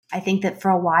I think that for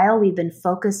a while we've been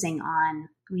focusing on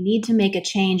we need to make a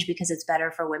change because it's better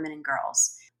for women and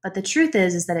girls. But the truth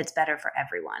is that it's better for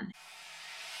everyone.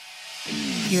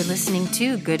 You're listening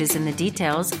to Good is in the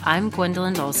Details. I'm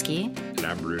Gwendolyn Dolsky. And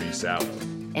I'm Rudy Salo.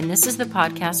 And this is the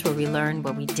podcast where we learn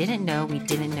what we didn't know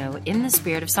in the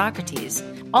spirit of Socrates,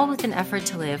 all with an effort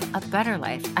to live a better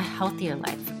life, a healthier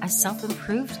life, a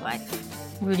self-improved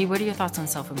life. Rudy, what are your thoughts on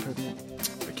self-improvement?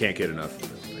 I can't get enough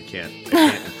of it. I can't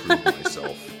improve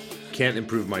myself. Can't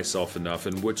improve myself enough.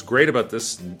 And what's great about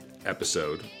this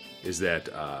episode is that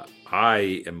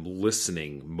I am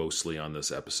listening mostly on this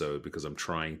episode because I'm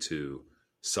trying to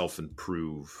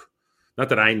self-improve. Not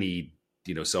that I need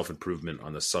self-improvement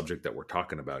on the subject that we're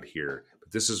talking about here.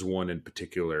 But this is one in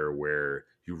particular where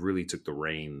you really took the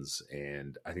reins.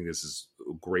 And I think this is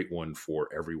a great one for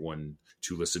everyone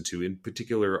to listen to, in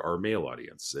particular our male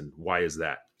audience. And why is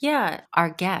that? Yeah, our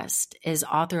guest is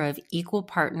author of Equal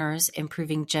Partners,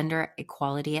 Improving Gender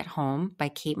Equality at Home by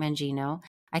Kate Mangino.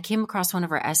 I came across one of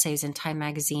her essays in Time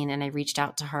Magazine and I reached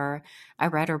out to her. I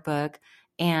read her book.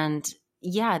 And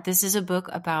yeah, this is a book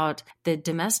about the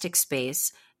domestic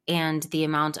space and the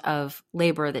amount of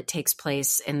labor that takes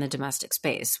place in the domestic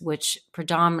space, which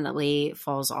predominantly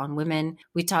falls on women.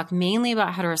 We talk mainly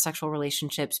about heterosexual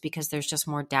relationships because there's just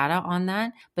more data on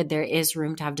that, but there is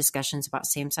room to have discussions about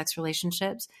same-sex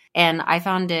relationships. And I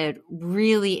found it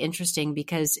really interesting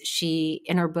because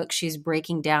in her book, she's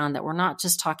breaking down that we're not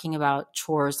just talking about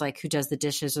chores like who does the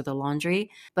dishes or the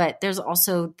laundry, but there's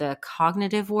also the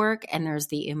cognitive work and there's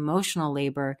the emotional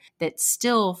labor that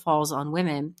still falls on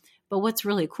women. But what's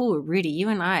really cool, Rudy, you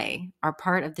and I are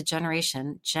part of the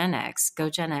generation, Gen X, go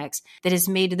Gen X, that has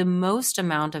made the most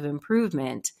amount of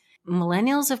improvement.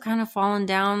 Millennials have kind of fallen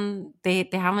down. They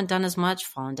haven't done as much.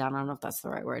 Fallen down, I don't know if that's the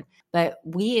right word. But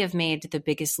we have made the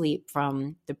biggest leap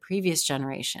from the previous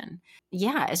generation.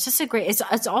 Yeah, it's just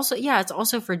it's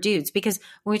also for dudes, because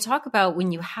when we talk about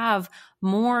when you have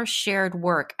more shared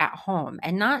work at home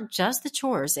and not just the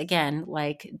chores, again,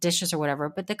 like dishes or whatever,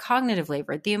 but the cognitive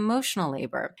labor, the emotional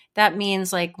labor. That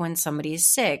means like when somebody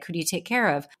is sick, who do you take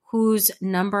care of? Whose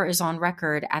number is on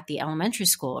record at the elementary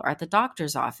school or at the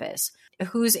doctor's office?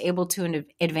 Who's able to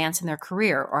advance in their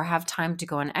career or have time to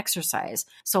go and exercise?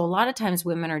 So a lot of times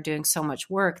women are doing so much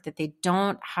work that they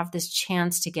don't have this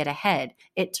chance to get ahead.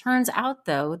 It turns out,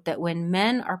 though, that when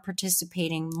men are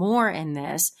participating more in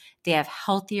this, they have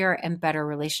healthier and better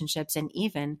relationships and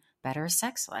even better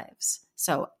sex lives.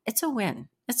 So it's a win.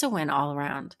 It's a win all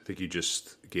around. I think you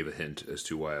just gave a hint as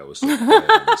to why I was so quiet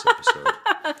in this episode.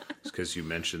 It's because you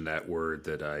mentioned that word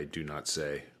that I do not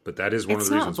say. But that is one of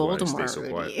the reasons why I stay so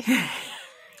quiet.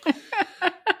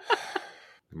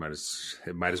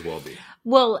 It might as well be.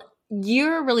 Well,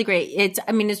 you're really great. It's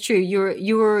true.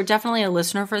 You were definitely a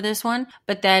listener for this one.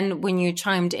 But then when you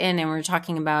chimed in and we were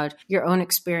talking about your own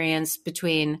experience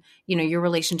between, your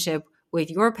relationship with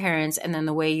your parents and then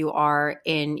the way you are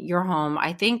in your home,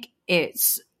 I think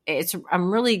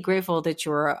I'm really grateful that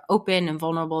you're open and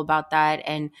vulnerable about that.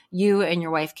 And you and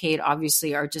your wife, Kate,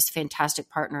 obviously are just fantastic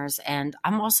partners. And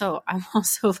I'm also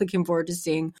looking forward to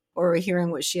seeing or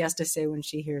hearing what she has to say when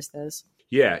she hears this.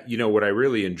 Yeah. What I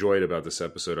really enjoyed about this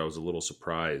episode, I was a little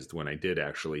surprised when I did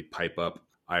actually pipe up.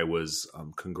 I was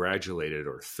congratulated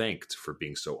or thanked for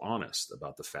being so honest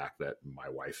about the fact that my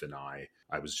wife and I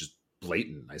was just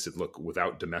blatant. I said, look,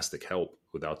 without domestic help,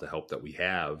 without the help that we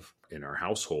have in our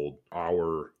household,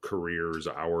 our careers,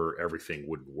 our everything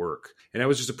wouldn't work. And I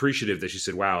was just appreciative that she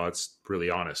said, wow, that's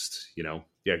really honest.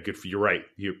 Yeah, good for you. You're right.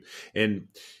 And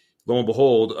lo and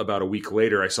behold, about a week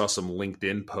later, I saw some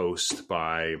LinkedIn post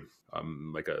by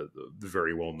the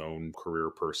very well-known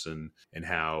career person, and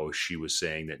how she was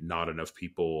saying that not enough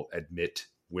people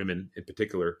women in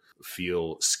particular,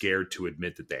 feel scared to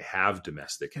admit that they have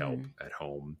domestic help at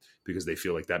home because they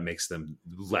feel like that makes them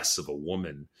less of a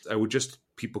woman. I wish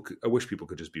people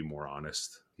could just be more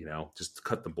honest, just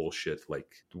cut the bullshit.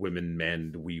 Like women,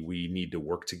 men, we need to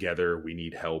work together. We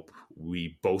need help.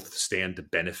 We both stand to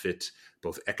benefit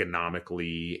both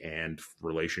economically and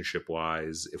relationship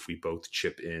wise if we both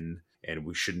chip in. And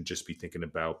we shouldn't just be thinking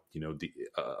about,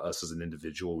 us as an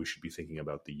individual. We should be thinking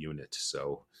about the unit.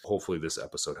 So hopefully this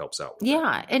episode helps out with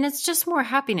that. And it's just more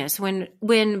happiness.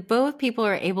 When both people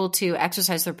are able to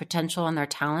exercise their potential and their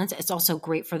talents, it's also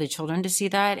great for the children to see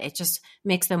that. It just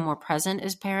makes them more present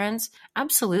as parents.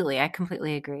 Absolutely. I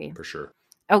completely agree. For sure.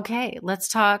 Okay, let's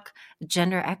talk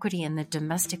gender equity in the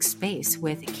domestic space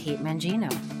with Kate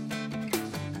Mangino.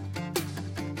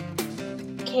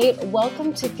 Kate,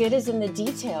 welcome to Good is in the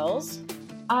Details.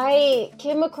 I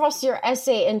came across your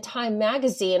essay in Time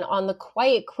magazine on the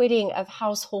quiet quitting of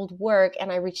household work, and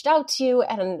I reached out to you,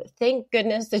 and thank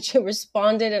goodness that you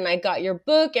responded, and I got your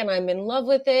book, and I'm in love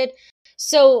with it.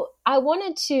 So I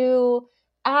wanted to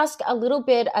ask a little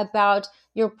bit about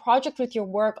your project with your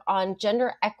work on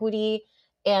gender equity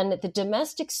and the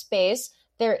domestic space.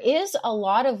 There is a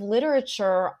lot of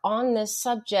literature on this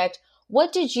subject.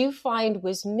 What did you find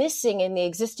was missing in the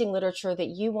existing literature that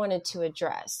you wanted to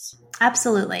address?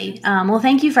 Absolutely. Well,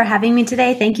 thank you for having me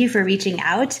today. Thank you for reaching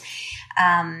out.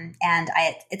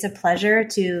 It's a pleasure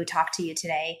to talk to you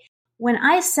today. When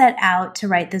I set out to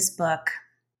write this book,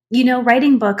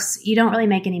 writing books, you don't really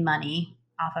make any money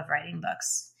off of writing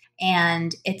books.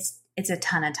 And it's a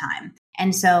ton of time.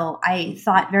 And so I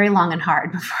thought very long and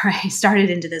hard before I started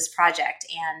into this project.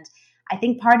 And I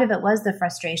think part of it was the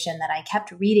frustration that I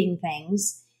kept reading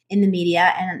things in the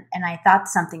media and I thought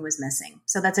something was missing.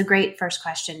 So that's a great first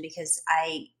question, because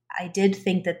I did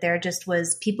think that there just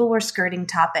was, people were skirting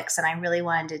topics and I really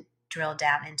wanted to drill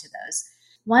down into those.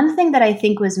 One thing that I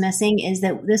think was missing is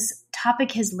that this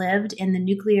topic has lived in the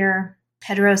nuclear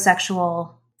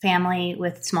heterosexual family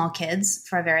with small kids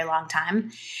for a very long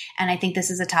time. And I think this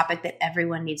is a topic that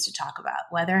everyone needs to talk about,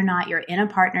 whether or not you're in a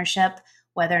partnership,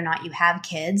 whether or not you have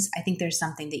kids. I think there's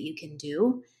something that you can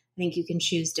do. I think you can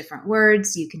choose different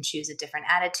words. You can choose a different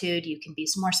attitude. You can be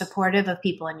more supportive of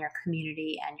people in your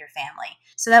community and your family.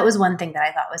 So that was one thing that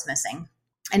I thought was missing.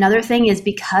 Another thing is,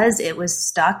 because it was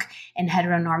stuck in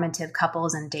heteronormative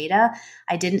couples and data,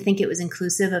 I didn't think it was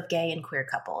inclusive of gay and queer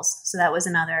couples. So that was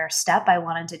another step I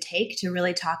wanted to take to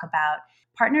really talk about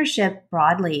partnership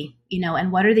broadly,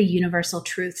 and what are the universal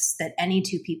truths that any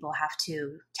two people have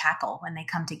to tackle when they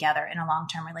come together in a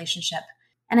long-term relationship.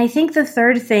 And I think the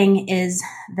third thing is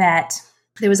that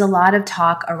there was a lot of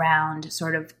talk around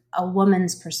sort of a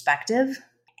woman's perspective,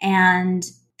 and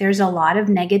there's a lot of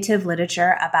negative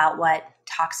literature about what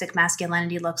toxic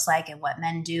masculinity looks like and what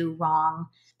men do wrong,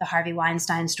 the Harvey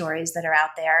Weinstein stories that are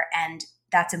out there. And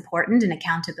that's important, and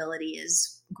accountability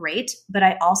is great. But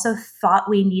I also thought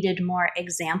we needed more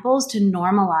examples to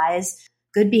normalize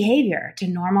good behavior, to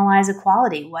normalize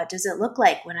equality. What does it look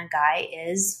like when a guy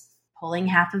is pulling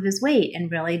half of his weight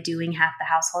and really doing half the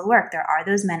household work? There are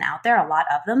those men out there, a lot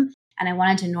of them. And I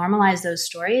wanted to normalize those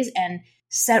stories and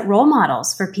set role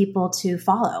models for people to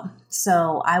follow.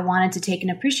 So I wanted to take an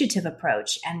appreciative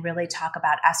approach and really talk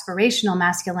about aspirational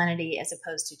masculinity as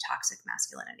opposed to toxic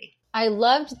masculinity. I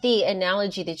loved the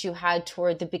analogy that you had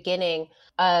toward the beginning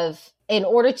of, in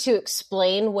order to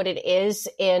explain what it is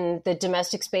in the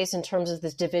domestic space in terms of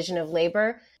this division of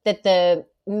labor, that the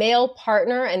male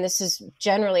partner, and this is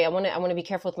generally, I want to be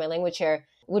careful with my language here,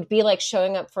 would be like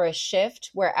showing up for a shift,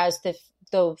 whereas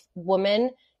the woman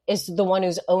is the one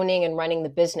who's owning and running the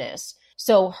business.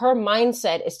 So her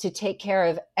mindset is to take care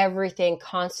of everything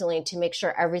constantly, to make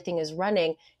sure everything is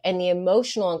running, and the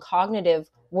emotional and cognitive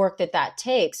work that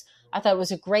takes. I thought it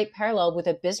was a great parallel with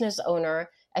a business owner,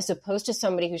 as opposed to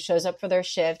somebody who shows up for their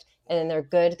shift and then they're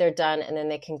good, they're done, and then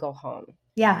they can go home.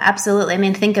 Yeah, absolutely. I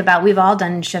mean, think about, we've all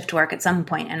done shift work at some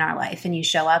point in our life, and you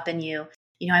show up and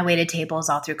I waited tables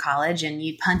all through college, and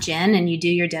you punch in and you do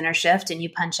your dinner shift and you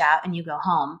punch out and you go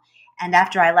home. And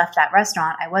after I left that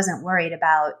restaurant, I wasn't worried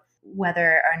about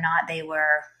whether or not they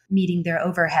were meeting their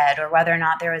overhead or whether or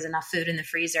not there was enough food in the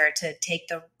freezer to take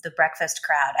the breakfast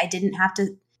crowd. I didn't have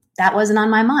to, that wasn't on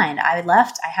my mind. I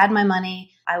left, I had my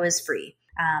money, I was free.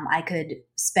 I could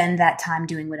spend that time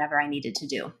doing whatever I needed to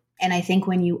do. And I think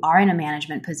when you are in a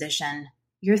management position,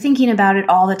 you're thinking about it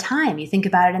all the time. You think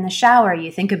about it in the shower.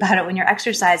 You think about it when you're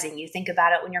exercising. You think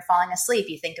about it when you're falling asleep.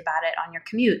 You think about it on your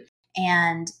commute.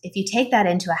 And if you take that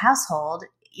into a household,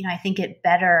 I think it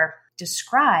better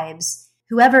describes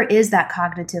whoever is that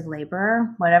cognitive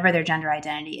laborer, whatever their gender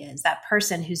identity is, that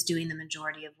person who's doing the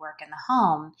majority of work in the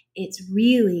home. It's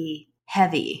really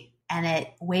heavy and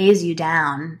it weighs you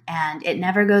down and it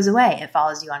never goes away. It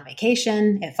follows you on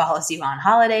vacation. It follows you on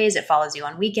holidays. It follows you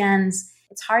on weekends.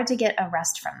 It's hard to get a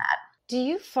rest from that. Do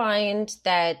you find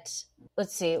that,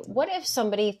 let's see, what if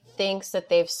somebody thinks that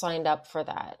they've signed up for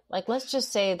that? Like, let's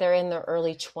just say they're in their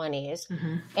early 20s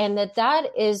and that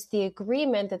is the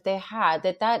agreement that they had,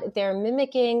 that they're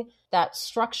mimicking that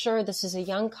structure. This is a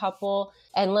young couple.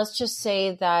 And let's just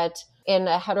say that in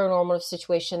a heteronormative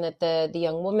situation that the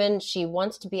young woman, she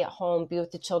wants to be at home, be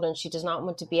with the children. She does not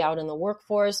want to be out in the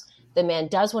workforce. The man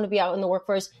does want to be out in the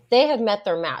workforce. They have met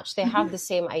their match. They have the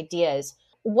same ideas.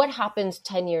 What happens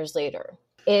 10 years later?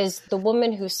 Is the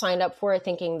woman who signed up for it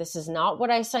thinking this is not what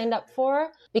I signed up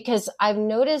for? Because I've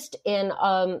noticed in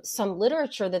some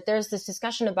literature that there's this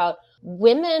discussion about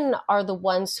women are the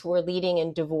ones who are leading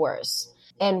in divorce.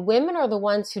 And women are the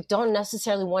ones who don't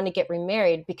necessarily want to get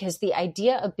remarried because the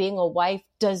idea of being a wife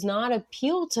does not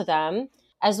appeal to them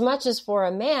as much as for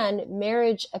a man,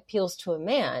 marriage appeals to a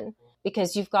man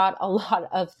because you've got a lot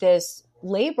of this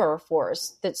labor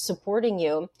force that's supporting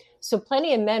you. So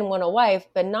plenty of men want a wife,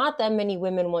 but not that many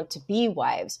women want to be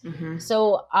wives. Mm-hmm.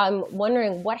 So I'm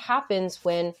wondering what happens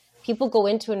when people go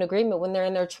into an agreement when they're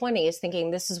in their 20s thinking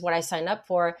this is what I signed up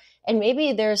for. And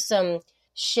maybe there's some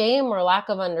shame or lack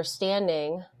of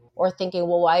understanding or thinking,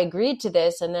 well, I agreed to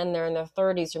this. And then they're in their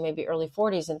 30s or maybe early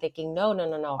 40s and thinking,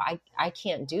 no, I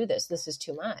can't do this. This is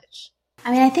too much.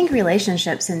 I mean, I think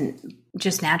relationships and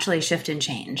just naturally shift and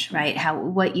change, right?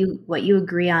 What you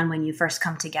agree on when you first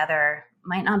come together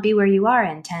might not be where you are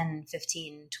in 10,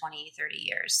 15, 20, 30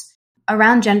 years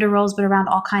around gender roles, but around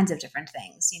all kinds of different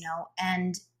things,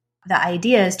 and the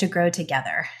idea is to grow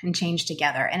together and change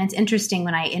together. And it's interesting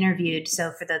when I interviewed,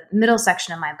 so for the middle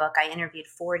section of my book, I interviewed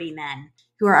 40 men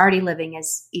who are already living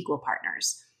as equal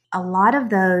partners. A lot of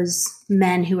those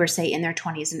men who are, say, in their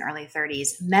 20s and early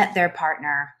 30s met their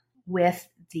partner with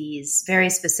these very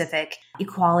specific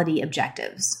equality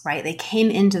objectives, right? They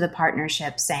came into the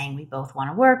partnership saying, we both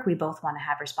want to work, we both want to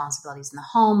have responsibilities in the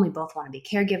home, we both want to be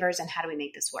caregivers, and how do we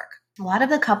make this work? A lot of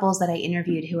the couples that I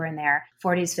interviewed who are in their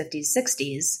 40s, 50s,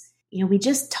 60s, we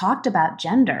just talked about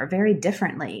gender very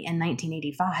differently in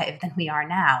 1985 than we are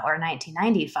now, or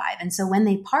 1995. And so when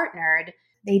they partnered,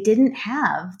 they didn't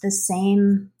have the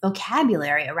same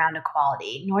vocabulary around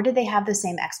equality, nor did they have the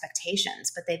same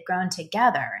expectations, but they've grown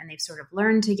together and they've sort of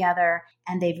learned together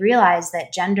and they've realized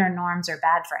that gender norms are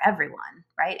bad for everyone,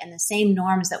 right? And the same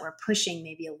norms that were pushing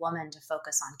maybe a woman to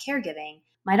focus on caregiving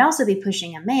might also be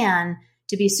pushing a man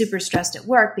to be super stressed at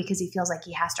work because he feels like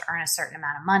he has to earn a certain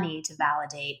amount of money to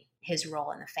validate his role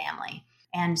in the family.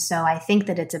 And so I think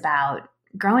that it's about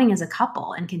growing as a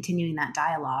couple and continuing that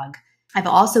dialogue. I've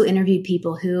also interviewed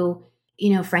people who,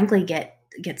 frankly get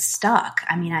stuck.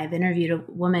 I mean, I've interviewed a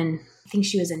woman, I think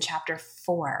she was in chapter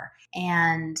 4.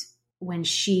 And when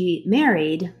she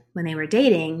married, when they were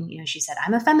dating, she said,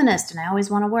 I'm a feminist and I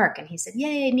always want to work. And he said,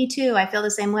 yay, me too. I feel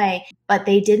the same way. But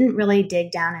they didn't really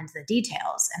dig down into the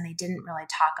details and they didn't really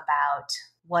talk about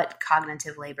what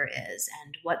cognitive labor is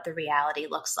and what the reality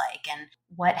looks like and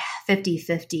what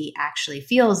 50-50 actually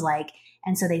feels like.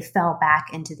 And so they fell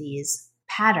back into these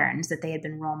patterns that they had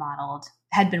been role modeled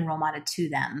to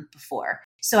them before.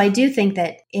 So I do think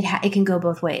that it can go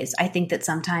both ways. I think that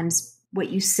sometimes what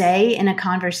you say in a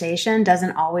conversation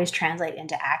doesn't always translate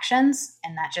into actions,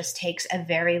 and that just takes a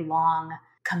very long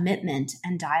commitment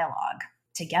and dialogue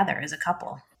together as a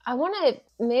couple. I want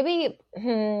to maybe,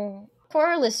 for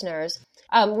our listeners,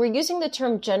 we're using the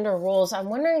term gender roles. I'm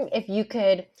wondering if you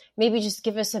could maybe just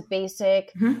give us a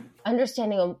basic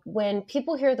understanding of when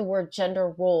people hear the word gender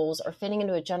roles or fitting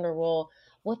into a gender role,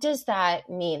 what does that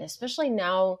mean? Especially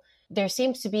now, there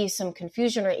seems to be some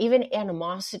confusion or even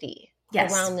animosity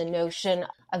around the notion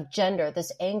of gender,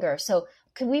 this anger. So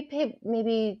could we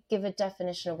maybe give a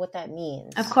definition of what that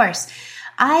means? Of course.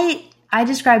 I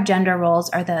describe gender roles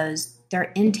are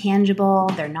they're intangible,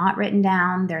 they're not written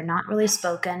down, they're not really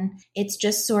spoken. It's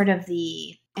just sort of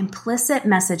the implicit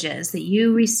messages that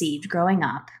you received growing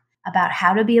up about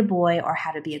how to be a boy or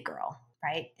how to be a girl,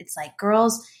 right? It's like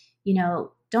girls,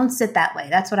 don't sit that way.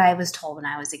 That's what I was told when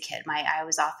I was a kid. I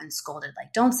was often scolded,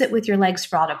 like, don't sit with your legs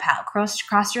sprawled apart.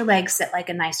 Cross your legs, sit like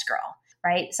a nice girl,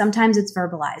 right? Sometimes it's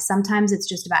verbalized. Sometimes it's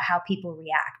just about how people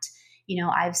react.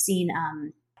 I've seen,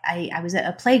 I was at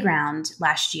a playground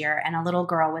last year and a little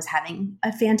girl was having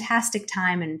a fantastic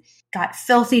time and got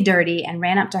filthy dirty and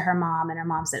ran up to her mom and her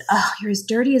mom said, oh, you're as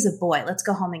dirty as a boy. Let's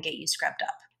go home and get you scrubbed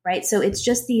up, right? So it's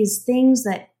just these things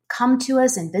that come to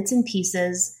us in bits and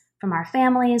pieces from our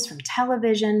families, from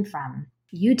television, from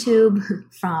YouTube,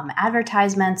 from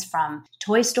advertisements, from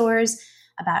toy stores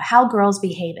about how girls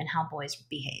behave and how boys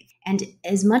behave. And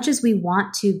as much as we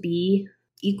want to be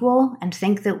equal and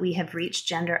think that we have reached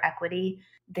gender equity,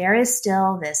 there is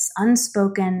still this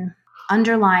unspoken,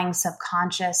 underlying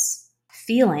subconscious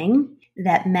feeling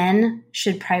that men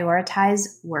should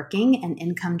prioritize working and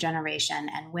income generation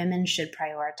and women should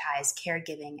prioritize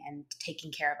caregiving and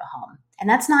taking care of a home. And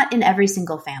that's not in every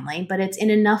single family, but it's in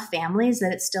enough families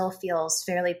that it still feels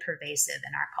fairly pervasive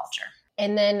in our culture.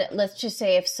 And then let's just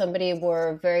say if somebody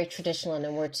were very traditional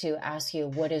and were to ask you,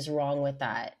 what is wrong with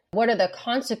that? What are the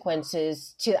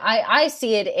consequences I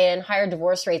see it in higher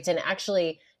divorce rates. And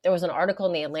actually, there was an article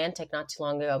in The Atlantic not too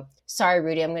long ago. Sorry,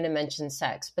 Rudy, I'm going to mention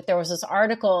sex. But there was this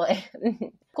article.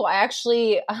 I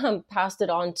actually passed it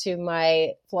on to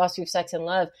my philosophy of sex and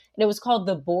love. And it was called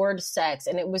The Bored Sex.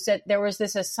 And it was that there was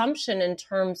this assumption in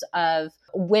terms of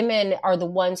women are the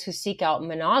ones who seek out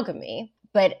monogamy.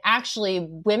 but actually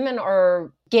women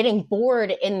are getting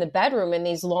bored in the bedroom in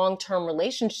these long-term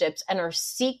relationships and are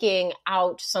seeking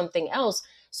out something else.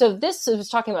 So this was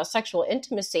talking about sexual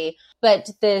intimacy, but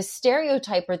the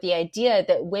stereotype or the idea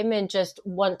that women just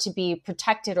want to be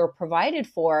protected or provided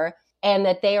for and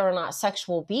that they are not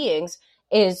sexual beings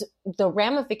is the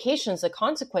ramifications, the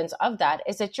consequence of that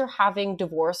is that you're having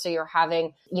divorce or you're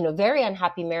having, very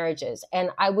unhappy marriages.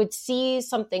 And I would see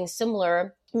something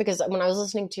similar because when I was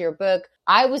listening to your book,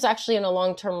 I was actually in a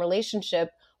long-term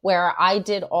relationship where I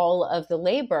did all of the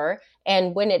labor.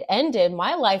 And when it ended,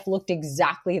 my life looked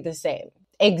exactly the same.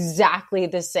 Exactly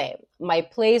the same. My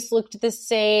place looked the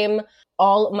same.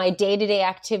 All my day-to-day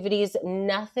activities,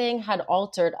 nothing had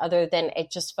altered other than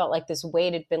it just felt like this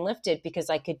weight had been lifted because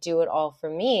I could do it all for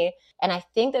me. And I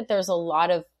think that there's a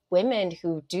lot of women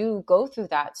who do go through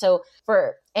that. So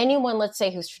for anyone, let's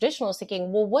say, who's traditional is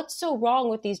thinking, well, what's so wrong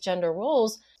with these gender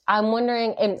roles? I'm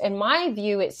wondering, in my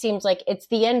view, it seems like it's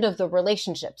the end of the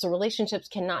relationship. So relationships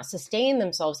cannot sustain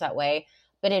themselves that way.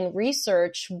 But in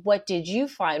research, what did you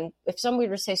find? If somebody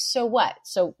were to say, so what?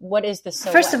 So what is the so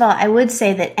what? First of all, I would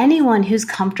say that anyone who's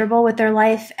comfortable with their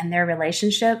life and their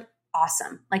relationship,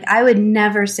 awesome. Like I would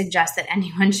never suggest that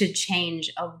anyone should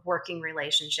change a working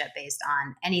relationship based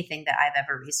on anything that I've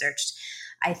ever researched.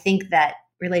 I think that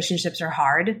relationships are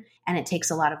hard and it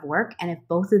takes a lot of work. And if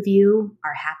both of you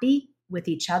are happy with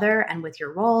each other and with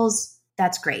your roles,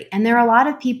 that's great. And there are a lot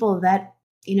of people that,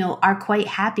 are quite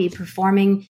happy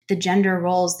performing the gender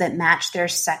roles that match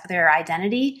their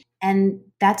identity. And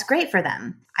that's great for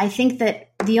them. I think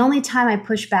that the only time I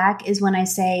push back is when I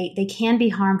say they can be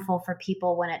harmful for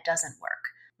people when it doesn't work,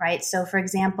 right? So for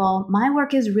example, my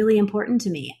work is really important to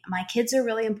me. My kids are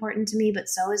really important to me, but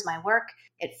so is my work.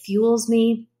 It fuels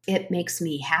me. It makes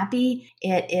me happy.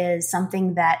 It is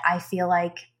something that I feel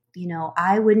like,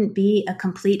 I wouldn't be a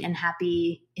complete and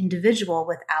happy individual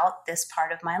without this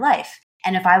part of my life.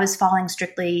 And if I was following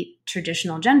strictly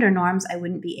traditional gender norms, I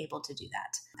wouldn't be able to do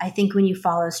that. I think when you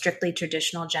follow strictly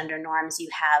traditional gender norms, you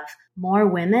have more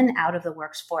women out of the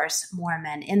workforce, more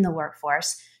men in the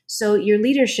workforce. So your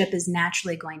leadership is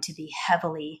naturally going to be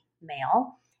heavily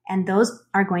male. And those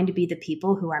are going to be the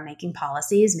people who are making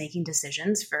policies, making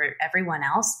decisions for everyone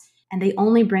else. And they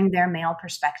only bring their male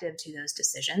perspective to those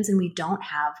decisions. And we don't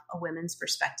have a women's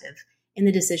perspective in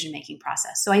the decision-making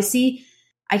process. So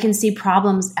I can see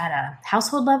problems at a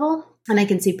household level, and I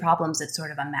can see problems at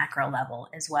sort of a macro level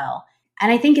as well.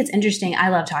 And I think it's interesting. I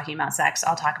love talking about sex.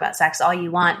 I'll talk about sex all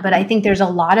you want, but I think there's a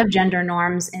lot of gender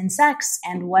norms in sex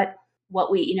and what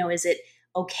we, is it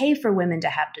okay for women to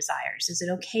have desires? Is it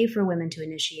okay for women to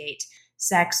initiate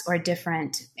sex or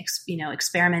different,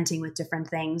 experimenting with different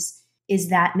things? Is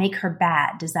that make her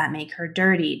bad? Does that make her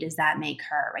dirty? Does that make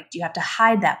her, do you have to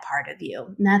hide that part of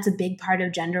you? And that's a big part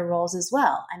of gender roles as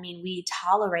well. I mean, we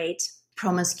tolerate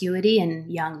promiscuity in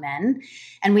young men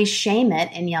and we shame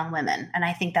it in young women. And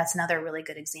I think that's another really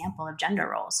good example of gender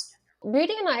roles.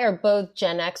 Rudy and I are both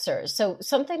Gen Xers. So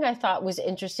something I thought was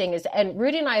interesting is, and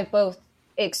Rudy and I have both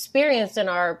experienced in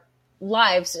our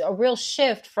lives a real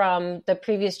shift from the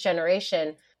previous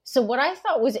generation. So what I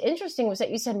thought was interesting was that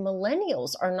you said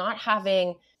millennials are not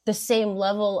having the same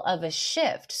level of a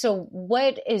shift. So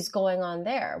what is going on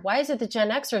there? Why is it the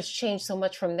Gen Xers change so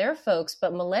much from their folks,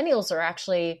 but millennials are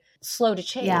actually slow to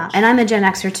change? Yeah, and I'm a Gen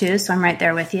Xer too, so I'm right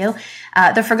there with you.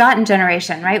 The forgotten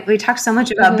generation, right? We talk so much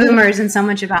about boomers and so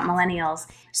much about millennials.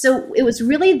 So it was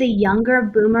really the younger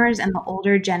boomers and the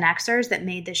older Gen Xers that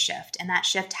made the shift. And that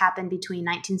shift happened between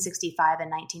 1965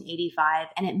 and 1985,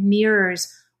 and it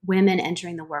mirrors women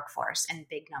entering the workforce in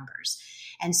big numbers.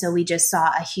 And so we just saw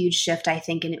a huge shift, I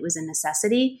think, and it was a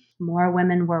necessity. More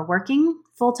women were working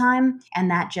full time,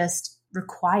 and that just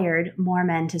required more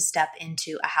men to step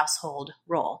into a household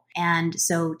role. And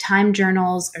so chore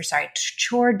journals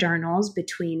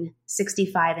between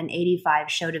 65 and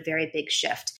 85 showed a very big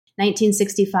shift.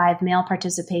 1965, male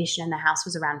participation in the house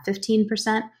was around 15%.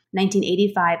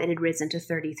 1985, it had risen to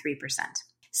 33%.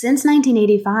 Since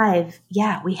 1985,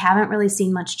 we haven't really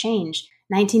seen much change.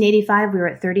 1985, we were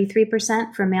at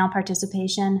 33% for male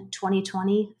participation.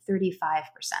 2020, 35%.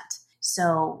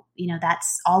 So,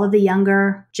 that's all of the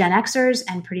younger Gen Xers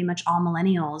and pretty much all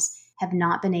millennials have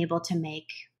not been able to make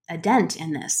a dent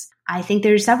in this. I think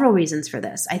there's several reasons for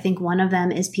this. I think one of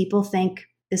them is people think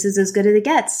this is as good as it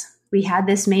gets. We had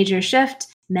this major shift.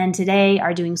 Men today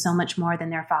are doing so much more than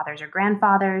their fathers or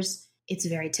grandfathers. It's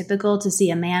very typical to see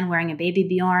a man wearing a baby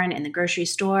Bjorn in the grocery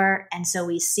store. And so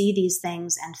we see these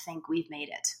things and think we've made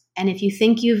it. And if you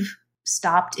think you've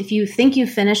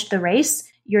finished the race,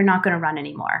 you're not going to run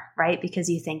anymore, right? Because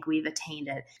you think we've attained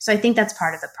it. So I think that's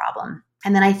part of the problem.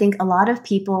 And then I think a lot of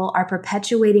people are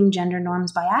perpetuating gender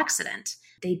norms by accident.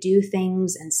 They do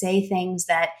things and say things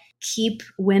that keep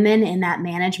women in that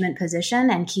management position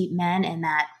and keep men in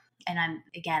that. And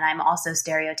I'm also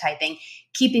stereotyping,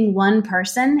 keeping one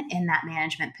person in that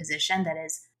management position that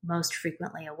is most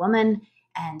frequently a woman,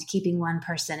 and keeping one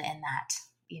person in that,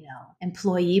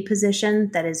 employee position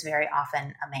that is very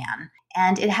often a man.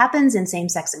 And it happens in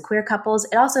same-sex and queer couples.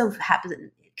 It also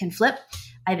can flip.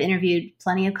 I've interviewed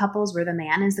plenty of couples where the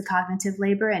man is the cognitive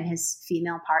labor and his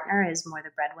female partner is more the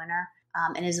breadwinner,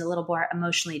 and is a little more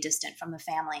emotionally distant from the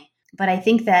family. But I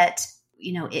think that,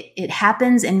 it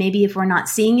happens. And maybe if we're not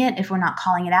seeing it, if we're not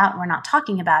calling it out, and we're not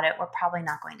talking about it, we're probably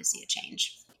not going to see a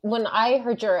change. When I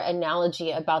heard your analogy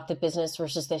about the business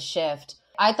versus the shift,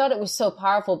 I thought it was so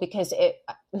powerful because it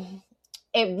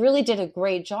really did a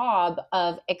great job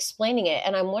of explaining it.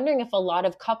 And I'm wondering if a lot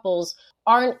of couples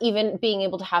aren't even being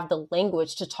able to have the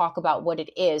language to talk about what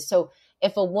it is. So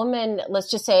if a woman,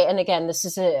 let's just say, and again, this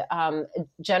is a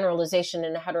generalization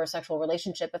in a heterosexual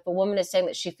relationship, if a woman is saying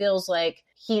that she feels like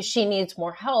she needs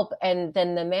more help, and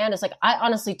then the man is like, I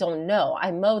honestly don't know.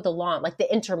 I mow the lawn, like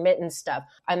the intermittent stuff.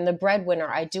 I'm the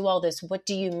breadwinner. I do all this. What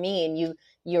do you mean?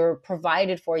 You're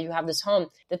provided for, you have this home,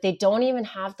 that they don't even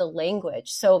have the language.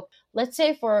 So let's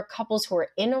say for couples who are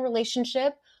in a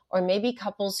relationship, or maybe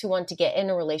couples who want to get in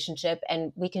a relationship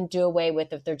and we can do away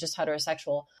with if they're just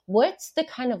heterosexual, what's the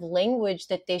kind of language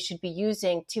that they should be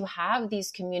using to have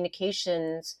these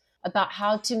communications about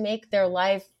how to make their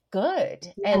life good,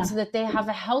 and so that they have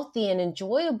a healthy and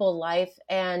enjoyable life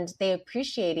and they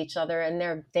appreciate each other and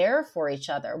they're there for each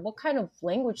other? What kind of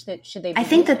language should they be I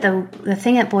think using? that the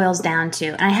thing it boils down to,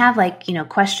 and I have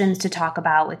questions to talk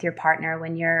about with your partner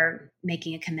when you're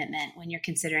making a commitment, when you're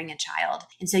considering a child.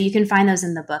 And so you can find those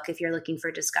in the book if you're looking for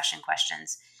discussion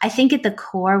questions. I think at the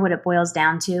core, what it boils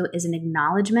down to is an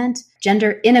acknowledgement.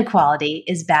 Gender inequality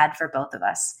is bad for both of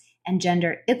us, and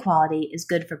gender equality is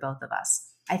good for both of us.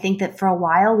 I think that for a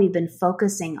while we've been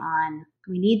focusing on,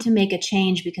 we need to make a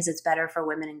change because it's better for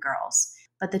women and girls.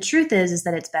 But the truth is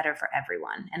that it's better for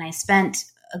everyone. And I spent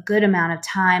a good amount of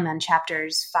time on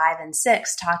chapters 5 and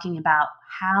 6 talking about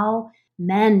how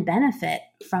men benefit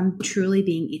from truly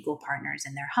being equal partners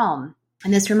in their home.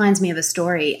 And this reminds me of a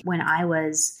story when I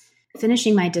was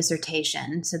finishing my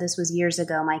dissertation. So this was years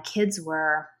ago. My kids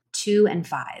were 2 and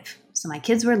 5. So my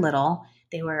kids were little.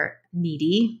 They were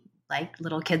needy, like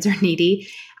little kids are needy.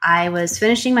 I was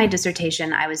finishing my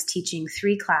dissertation. I was teaching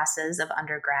 3 classes of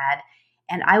undergrad,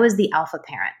 and I was the alpha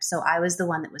parent. So I was the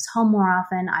one that was home more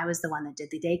often. I was the one that did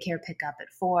the daycare pickup at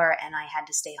 4, and I had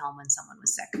to stay home when someone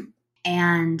was sick.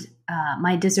 And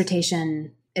my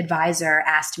dissertation advisor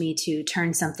asked me to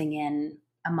turn something in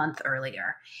a month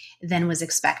earlier than was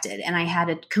expected. And I had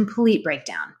a complete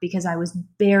breakdown because I was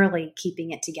barely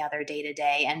keeping it together day to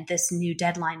day. And this new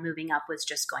deadline moving up was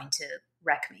just going to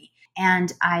wreck me.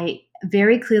 And I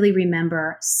very clearly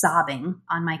remember sobbing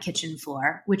on my kitchen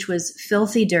floor, which was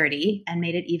filthy dirty and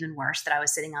made it even worse that I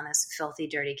was sitting on this filthy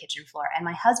dirty kitchen floor. And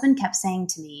my husband kept saying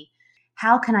to me,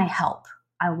 "How can I help?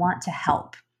 I want to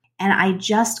help." And I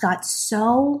just got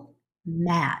so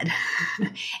mad.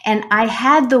 And I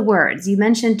had the words. You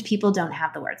mentioned people don't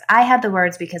have the words. I had the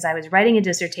words because I was writing a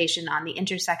dissertation on the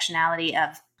intersectionality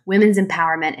of women's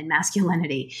empowerment and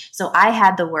masculinity. So I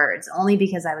had the words only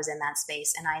because I was in that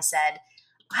space. And I said,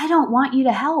 I don't want you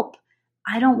to help.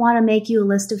 I don't want to make you a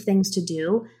list of things to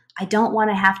do. I don't want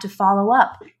to have to follow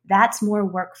up. That's more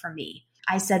work for me.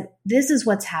 I said, this is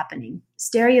what's happening.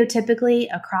 Stereotypically,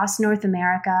 across North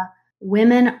America,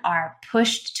 women are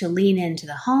pushed to lean into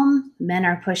the home. Men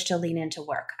are pushed to lean into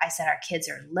work. I said, our kids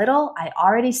are little. I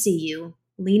already see you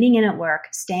leaning in at work,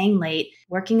 staying late,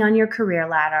 working on your career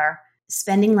ladder,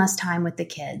 spending less time with the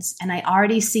kids. And I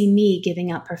already see me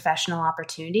giving up professional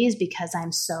opportunities because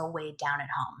I'm so weighed down at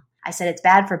home. I said, it's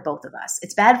bad for both of us.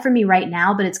 It's bad for me right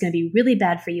now, but it's going to be really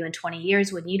bad for you in 20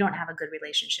 years when you don't have a good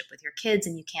relationship with your kids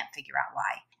and you can't figure out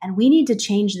why. And we need to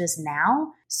change this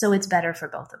now so it's better for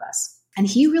both of us. And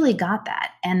he really got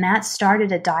that. And that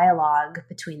started a dialogue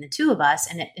between the two of us.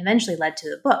 And it eventually led to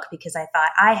the book because I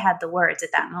thought I had the words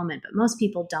at that moment, but most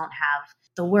people don't have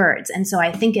the words. And so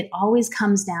I think it always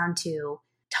comes down to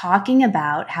talking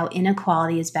about how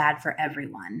inequality is bad for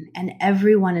everyone and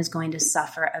everyone is going to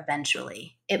suffer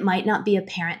eventually. It might not be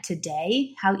apparent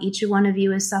today how each one of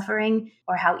you is suffering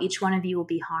or how each one of you will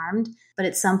be harmed, but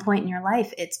at some point in your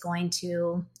life, it's going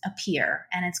to appear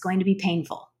and it's going to be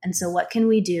painful. And so what can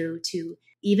we do to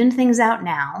even things out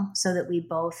now so that we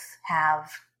both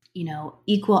have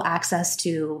equal access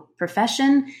to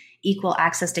profession, equal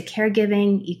access to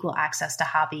caregiving, equal access to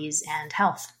hobbies and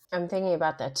health. I'm thinking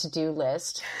about that to-do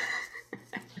list.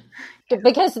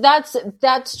 Because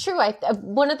that's true.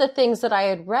 One of the things that I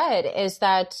had read is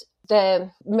that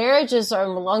the marriages or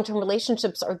long-term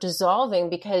relationships are dissolving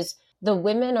because the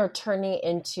women are turning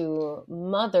into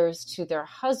mothers to their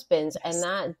husbands, and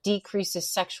that decreases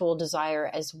sexual desire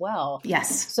as well.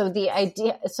 Yes. So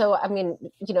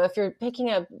if you're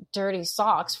picking up dirty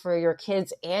socks for your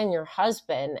kids and your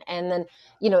husband, and then,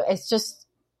 it's just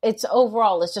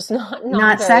not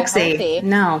very sexy. Healthy.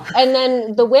 No. And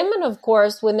then the women, of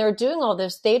course, when they're doing all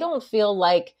this, they don't feel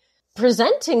like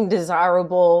presenting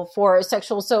desirable for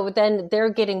sexual. So then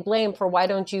they're getting blamed for, why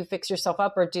don't you fix yourself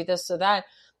up or do this or that?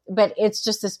 But it's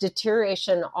just this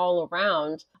deterioration all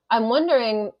around. I'm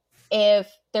wondering if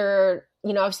I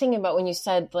was thinking about when you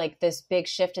said like this big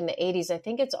shift in the 80s, I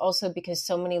think it's also because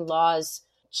so many laws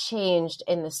changed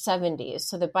in the 70s.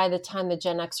 So that by the time the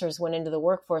Gen Xers went into the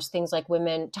workforce, things like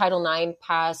Title IX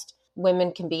passed,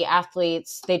 women can be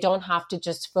athletes. They don't have to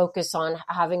just focus on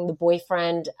having the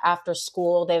boyfriend after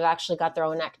school. They've actually got their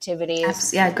own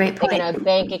activities. Yeah, great point. They can have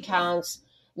bank accounts.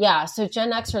 Yeah, so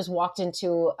Gen Xers walked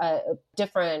into a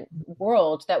different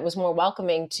world that was more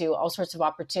welcoming to all sorts of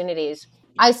opportunities.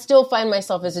 I still find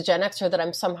myself as a Gen Xer that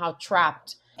I'm somehow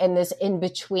trapped in this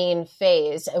in-between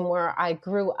phase, and where I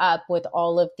grew up with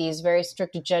all of these very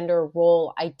strict gender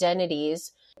role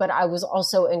identities, but I was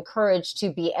also encouraged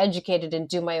to be educated and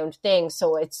do my own thing.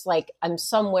 So it's like I'm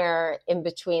somewhere in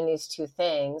between these two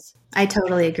things. I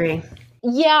totally agree.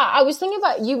 Yeah, I was thinking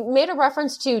about, you made a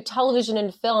reference to television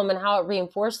and film and how it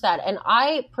reinforced that. And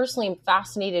I personally am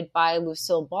fascinated by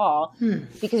Lucille Ball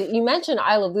because you mentioned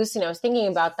I Love Lucy, and I was thinking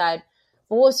about that.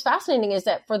 But what was fascinating is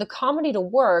that for the comedy to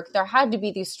work, there had to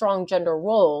be these strong gender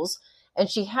roles, and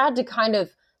she had to kind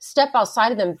of step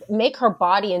outside of them, make her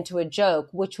body into a joke,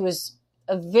 which was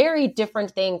a very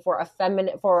different thing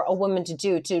for a woman to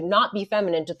do, to not be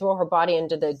feminine, to throw her body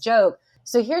into the joke.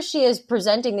 So here she is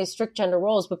presenting these strict gender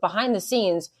roles, but behind the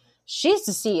scenes, she's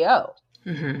the CEO.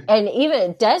 Mm-hmm. And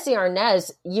even Desi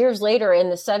Arnaz, years later in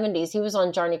the 70s, he was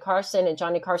on Johnny Carson, and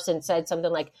Johnny Carson said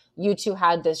something like, "You two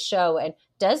had this show." And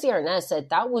Desi Arnaz said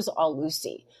that was all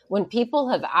Lucy. When people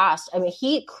have asked,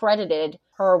 he credited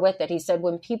her with it. He said,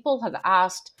 when people have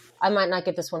asked, I might not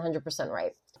get this 100%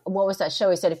 right. What was that show?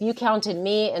 He said, if you counted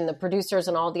me and the producers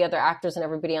and all the other actors and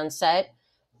everybody on set,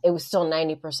 it was still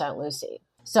 90% Lucy.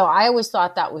 So I always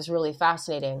thought that was really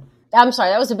fascinating. I'm sorry,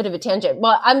 that was a bit of a tangent.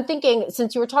 Well, I'm thinking,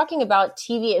 since you were talking about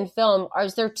TV and film,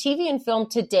 is there TV and film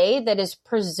today that is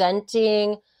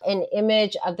presenting an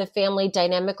image of the family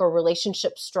dynamic or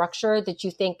relationship structure that you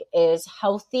think is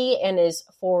healthy and is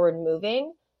forward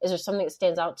moving? Is there something that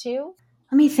stands out to you?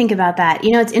 Let me think about that.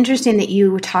 It's interesting that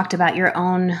you talked about your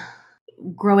own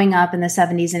growing up in the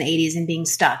 70s and 80s and being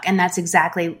stuck. And that's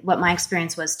exactly what my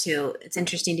experience was too. It's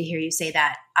interesting to hear you say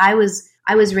that. I was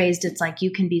raised, it's like,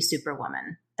 you can be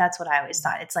Superwoman. That's what I always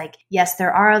thought. It's like, yes,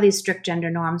 there are all these strict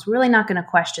gender norms. We're really not going to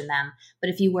question them.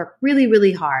 But if you work really,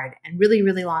 really hard and really,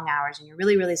 really long hours and you're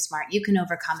really, really smart, you can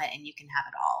overcome it and you can have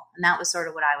it all. And that was sort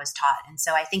of what I was taught. And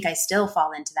so I think I still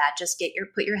fall into that. Just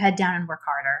put your head down and work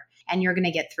harder, and you're going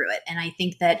to get through it. And I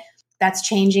think that that's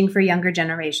changing for younger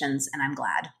generations, and I'm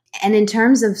glad. And in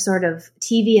terms of sort of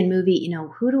TV and movie,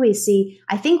 who do we see?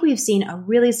 I think we've seen a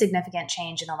really significant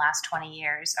change in the last 20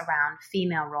 years around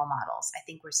female role models. I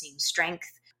think we're seeing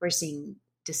strength. We're seeing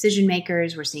decision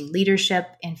makers. We're seeing leadership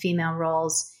in female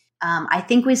roles. I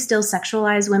think we still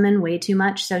sexualize women way too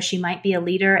much. So she might be a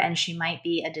leader and she might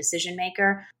be a decision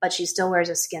maker, but she still wears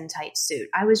a skin tight suit.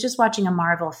 I was just watching a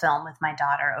Marvel film with my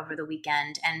daughter over the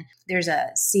weekend, and there's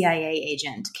a CIA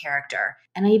agent character.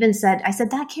 And I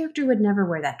said, that character would never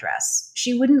wear that dress.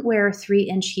 She wouldn't wear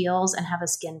 3-inch heels and have a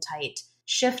skin tight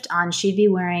shift on. She'd be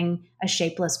wearing a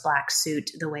shapeless black suit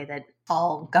the way that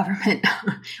all government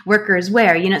workers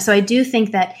wear. So I do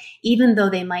think that even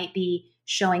though they might be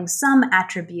showing some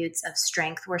attributes of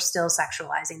strength, we're still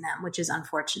sexualizing them, which is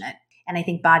unfortunate. And I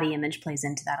think body image plays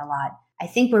into that a lot. I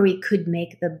think where we could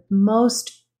make the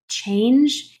most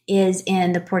change is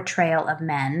in the portrayal of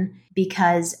men,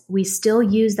 because we still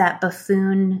use that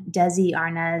buffoon Desi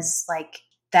Arnaz, like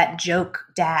that joke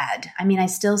dad. I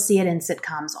still see it in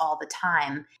sitcoms all the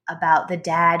time about the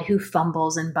dad who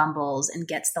fumbles and bumbles and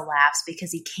gets the laughs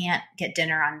because he can't get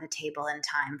dinner on the table in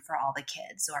time for all the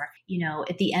kids. Or,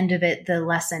 at the end of it, the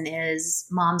lesson is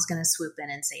mom's going to swoop in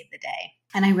and save the day.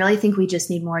 And I really think we just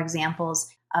need more examples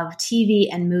of TV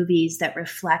and movies that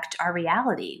reflect our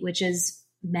reality, which is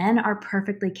men are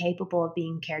perfectly capable of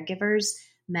being caregivers.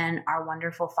 Men are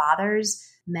wonderful fathers.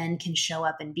 Men can show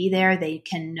up and be there. They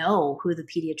can know who the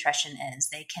pediatrician is.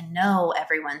 They can know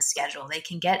everyone's schedule. They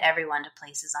can get everyone to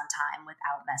places on time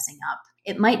without messing up.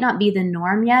 It might not be the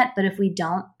norm yet, but if we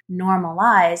don't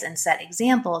normalize and set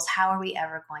examples, how are we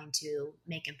ever going to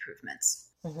make improvements?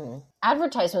 Mm-hmm.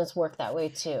 Advertisements work that way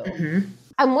too. Mm-hmm.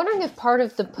 I'm wondering if part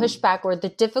of the pushback or the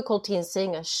difficulty in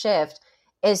seeing a shift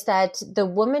is that the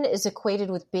woman is equated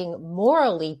with being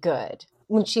morally good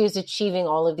when she is achieving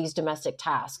all of these domestic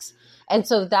tasks. And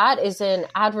so that is an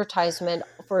advertisement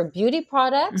for beauty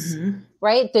products,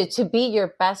 right? To be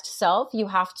your best self, you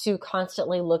have to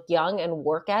constantly look young and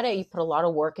work at it. You put a lot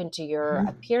of work into your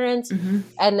appearance.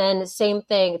 And then same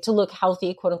thing to look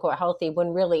healthy, quote unquote healthy,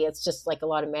 when really it's just like a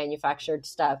lot of manufactured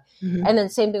stuff. And then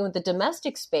same thing with the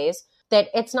domestic space, that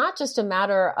it's not just a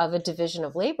matter of a division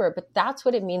of labor, but that's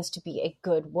what it means to be a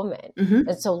good woman.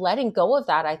 And so letting go of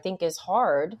that, I think, is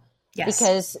hard. Yes.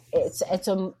 Because it's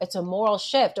a moral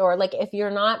shift. Or like if you're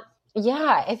not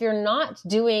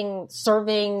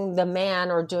serving the man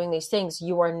or doing these things,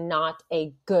 you are not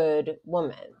a good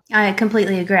woman. I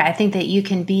completely agree. I think that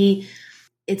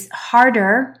it's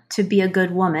harder to be a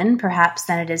good woman perhaps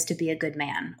than it is to be a good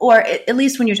man, or at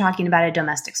least when you're talking about a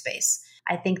domestic space.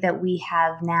 I think that we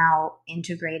have now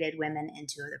integrated women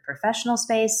into the professional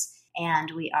space,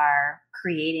 and we are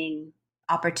creating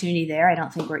opportunity there. I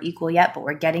don't think we're equal yet, but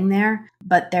we're getting there.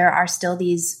 But there are still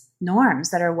these norms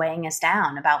that are weighing us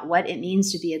down about what it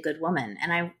means to be a good woman.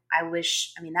 And I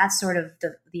wish, that's sort of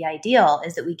the ideal,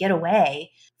 is that we get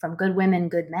away from good women,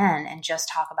 good men, and just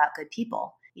talk about good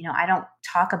people. I don't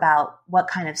talk about what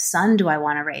kind of son do I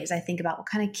want to raise. I think about what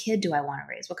kind of kid do I want to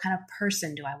raise? What kind of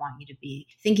person do I want you to be?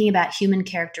 Thinking about human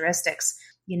characteristics,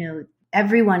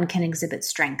 everyone can exhibit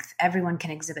strength. Everyone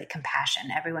can exhibit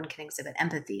compassion. Everyone can exhibit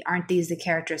empathy. Aren't these the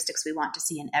characteristics we want to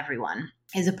see in everyone,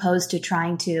 as opposed to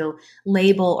trying to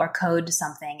label or code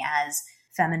something as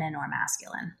feminine or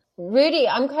masculine? Rudy,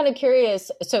 I'm kind of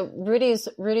curious. So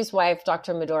Rudy's wife,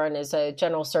 Dr. Madoran, is a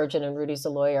general surgeon and Rudy's a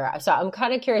lawyer. So I'm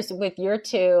kind of curious with your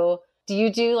two, do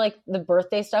you do like the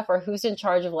birthday stuff, or who's in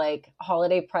charge of like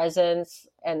holiday presents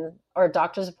or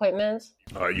doctor's appointments?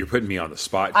 You're putting me on the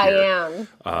spot here.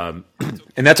 I am.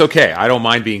 And that's okay. I don't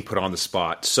mind being put on the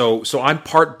spot. So I'm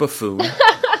part buffoon.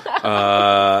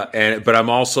 But I'm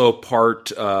also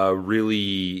part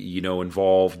really,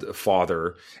 involved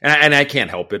father, and I can't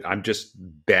help it. I'm just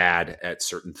bad at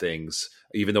certain things,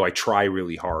 even though I try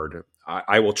really hard.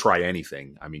 I will try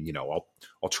anything.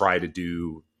 I'll try to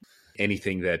do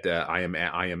anything that I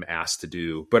am asked to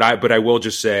do. But I will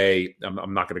just say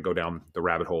I'm not going to go down the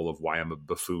rabbit hole of why I'm a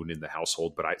buffoon in the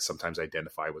household. But I sometimes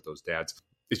identify with those dads.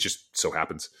 It just so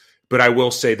happens. But I will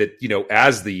say that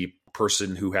as the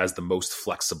person who has the most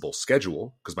flexible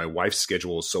schedule, because my wife's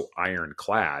schedule is so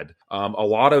ironclad, a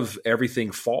lot of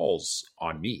everything falls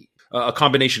on me. A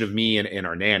combination of me and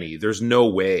our nanny. There's no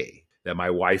way that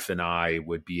my wife and I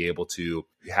would be able to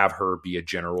have her be a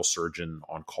general surgeon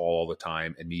on call all the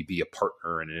time and me be a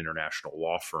partner in an international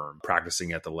law firm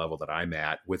practicing at the level that I'm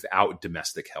at without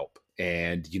domestic help.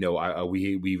 And,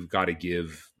 we've got to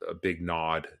give a big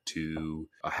nod to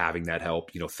having that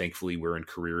help. Thankfully, we're in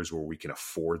careers where we can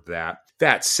afford that.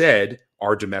 That said,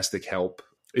 our domestic help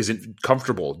isn't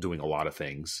comfortable doing a lot of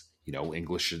things.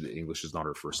 English is not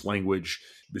her first language.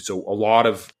 So a lot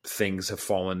of things have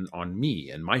fallen on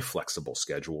me and my flexible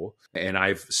schedule. And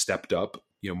I've stepped up,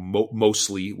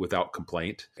 mostly without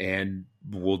complaint, and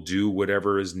will do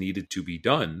whatever is needed to be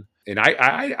done. And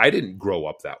I didn't grow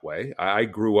up that way. I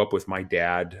grew up with my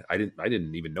dad. I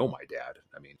didn't even know my dad.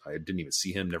 I didn't even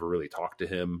see him, never really talked to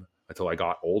him until I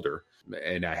got older.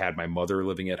 And I had my mother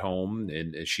living at home,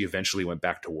 and she eventually went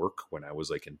back to work when I was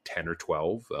like in 10 or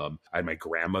 12. I had my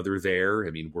grandmother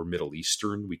there. We're Middle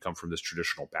Eastern. We come from this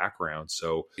traditional background.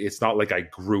 So it's not like I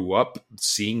grew up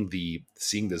seeing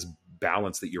this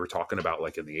balance that you were talking about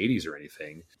like in the 80s or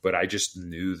anything. But I just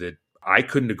knew that I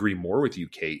couldn't agree more with you,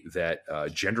 Kate, that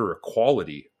gender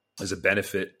equality is a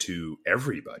benefit to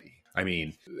everybody.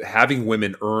 Having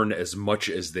women earn as much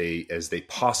as they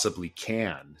possibly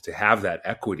can, to have that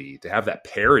equity, to have that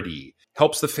parity,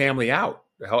 helps the family out.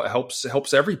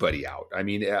 Helps everybody out.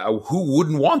 Who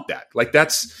wouldn't want that? Like,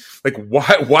 that's like,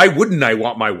 why wouldn't I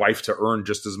want my wife to earn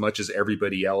just as much as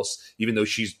everybody else, even though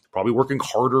she's probably working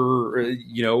harder,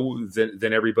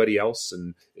 than everybody else,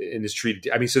 and is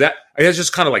treated. So that's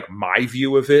just kind of like my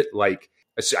view of it. Like,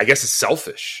 I guess it's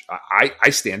selfish. I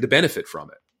stand to benefit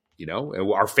from it.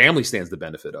 Our family stands the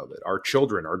benefit of it. Our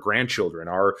children, our grandchildren,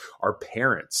 our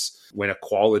parents, when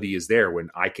equality is there, when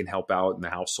I can help out in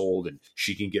the household and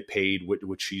she can get paid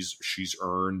what she's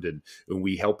earned, and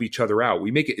we help each other out. We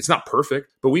make it, it's not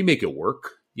perfect, but we make it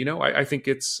work. I think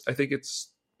it's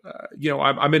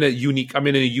I'm in a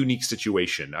unique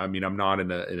situation. I mean, I'm not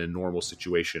in a normal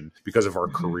situation because of our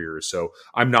careers. So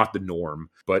I'm not the norm,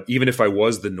 but even if I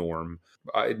was the norm,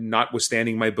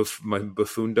 notwithstanding my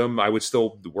buffoondom, I would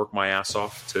still work my ass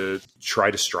off to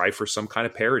try to strive for some kind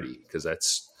of parity, because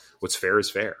that's what's fair is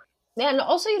fair. Yeah, and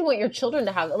also you'd want your children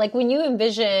to have, like, when you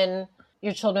envision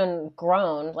your children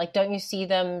grown, like, do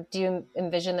you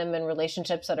envision them in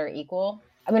relationships that are equal?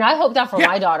 I mean, I hope that for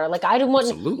my daughter. Like, I didn't want.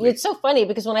 Absolutely. It's so funny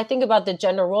because when I think about the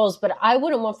gender roles, but I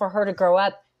wouldn't want for her to grow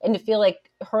up and to feel like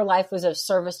her life was of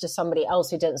service to somebody else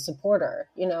who didn't support her.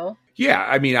 Yeah,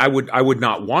 I mean, I would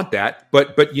not want that,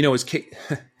 but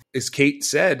as Kate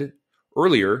said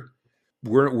earlier,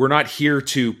 we're not here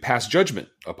to pass judgment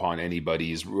upon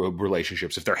anybody's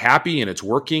relationships. If they're happy and it's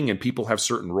working and people have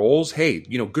certain roles, hey,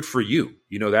 good for you.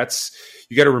 That's,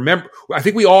 you got to remember. I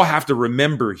think we all have to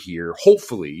remember here,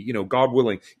 hopefully, God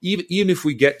willing, even if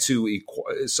we get to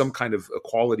some kind of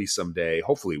equality someday,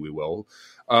 hopefully we will.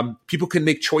 People can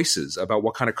make choices about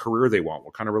what kind of career they want,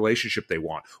 what kind of relationship they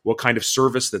want, what kind of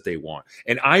service that they want.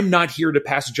 And I'm not here to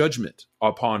pass judgment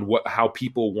upon how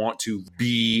people want to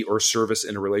be or service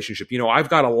in a relationship. I've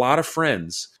got a lot of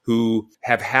friends who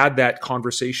have had that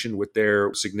conversation with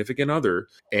their significant other,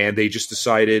 and they just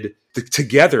decided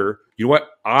together, you know what?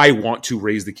 I want to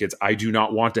raise the kids. I do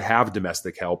not want to have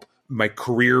domestic help. My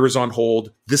career is on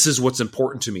hold. This is what's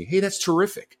important to me. Hey, that's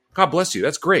terrific. God bless you.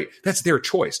 That's great. That's their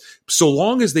choice. So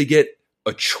long as they get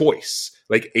a choice,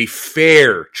 like a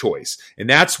fair choice. And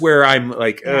that's where I'm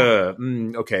like,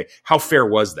 okay, how fair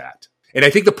was that? And I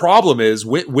think the problem is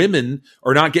women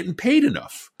are not getting paid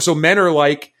enough. So men are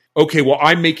like, okay, well,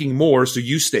 I'm making more, so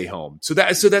you stay home. So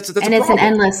that's and it's an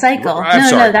endless cycle.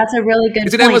 No, that's a really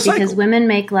good point, because women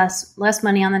make less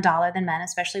money on the dollar than men,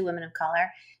 especially women of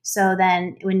color. So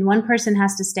then when one person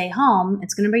has to stay home,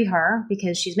 it's going to be her,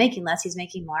 because she's making less, he's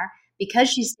making more. Because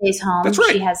she stays home, that's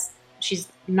right. She's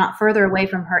not further away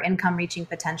from her income reaching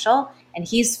potential, and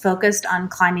he's focused on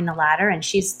climbing the ladder, and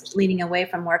she's leaning away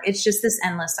from work. It's just this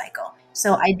endless cycle.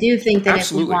 So I do think that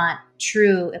Absolutely. If we want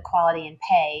true equality in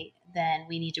pay, then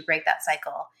we need to break that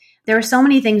cycle. There are so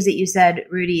many things that you said,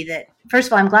 Rudy, that, first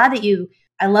of all, I'm glad that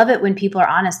I love it when people are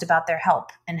honest about their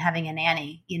help and having a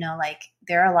nanny. Like,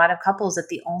 there are a lot of couples that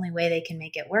the only way they can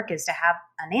make it work is to have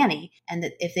a nanny, and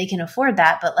that if they can afford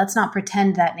that, but let's not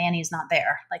pretend that nanny is not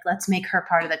there. Like, let's make her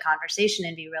part of the conversation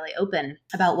and be really open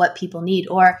about what people need.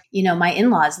 Or, my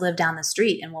in-laws live down the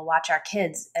street and will watch our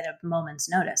kids at a moment's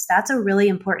notice. That's a really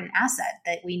important asset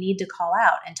that we need to call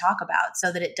out and talk about,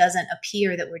 so that it doesn't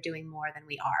appear that we're doing more than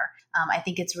we are. I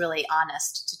think it's really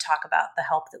honest to talk about the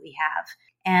help that we have.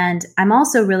 And I'm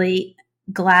also really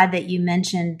glad that you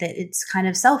mentioned that it's kind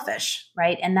of selfish,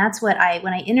 right? And that's what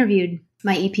when I interviewed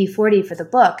my EP40 for the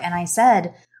book, and I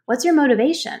said, what's your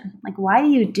motivation? Like, why do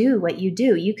you do what you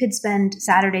do? You could spend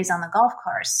Saturdays on the golf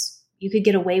course. You could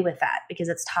get away with that because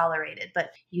it's tolerated,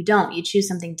 but you don't. You choose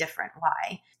something different.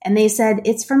 Why? And they said,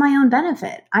 it's for my own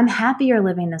benefit. I'm happier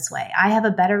living this way. I have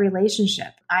a better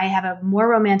relationship. I have a more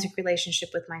romantic relationship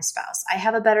with my spouse. I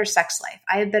have a better sex life.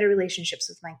 I have better relationships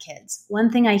with my kids. One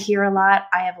thing I hear a lot,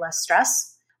 I have less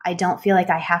stress. I don't feel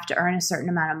like I have to earn a certain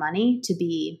amount of money to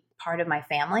be part of my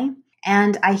family.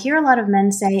 And I hear a lot of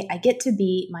men say, I get to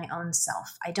be my own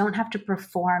self. I don't have to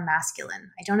perform masculine.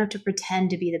 I don't have to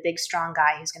pretend to be the big, strong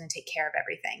guy who's going to take care of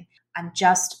everything. I'm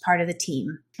just part of the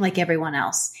team like everyone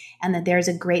else. And that there's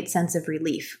a great sense of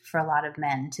relief for a lot of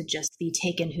men to just be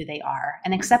taken who they are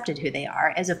and accepted who they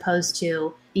are, as opposed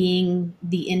to being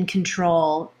the in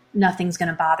control, nothing's going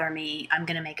to bother me, I'm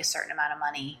going to make a certain amount of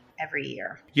money every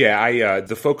year. Yeah,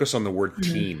 the focus on the word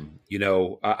team,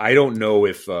 I don't know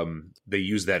if they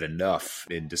use that enough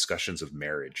in discussions of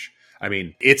marriage. I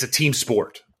mean, it's a team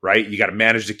sport, right? You got to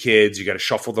manage the kids, you got to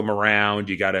shuffle them around,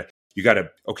 you got to,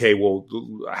 okay, well,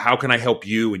 how can I help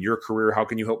you in your career? How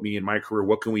can you help me in my career?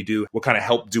 What can we do? What kind of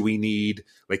help do we need?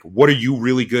 Like, what are you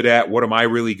really good at? What am I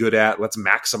really good at? Let's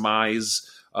maximize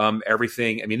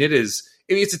everything. I mean,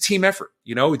 it's a team effort,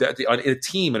 in a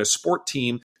team, in a sport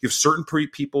team, you have certain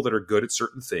people that are good at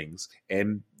certain things.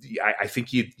 And I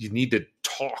think you need to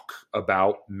talk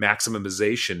about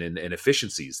maximization and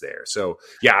efficiencies there. So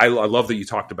yeah, I love that you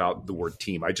talked about the word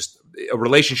team. A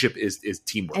relationship is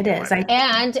teamwork. It is.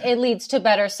 And it leads to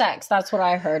better sex. That's what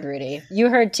I heard, Rudy. You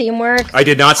heard teamwork. I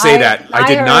did not say that. I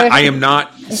did not. I am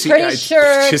not. I'm pretty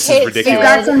sure this is ridiculous. You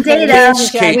got some data.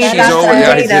 Kate, she's over.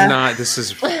 I did not. This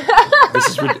is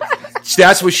ridiculous.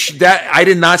 That's what I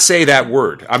did not say that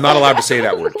word. I'm not allowed to say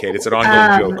that word, Kate. It's an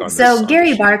ongoing joke on this. So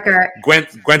Gary Barker.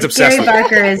 Gwen's obsessed Gary with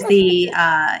Barker is the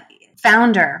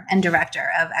founder and director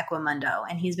of Equimundo,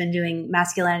 and he's been doing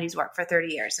masculinities work for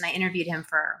 30 years. And I interviewed him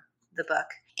for the book.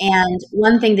 And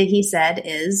one thing that he said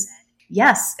is,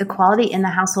 yes, equality in the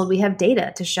household, we have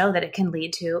data to show that it can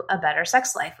lead to a better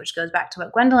sex life, which goes back to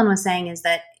what Gwendolyn was saying, is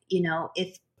that,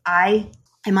 if I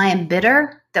am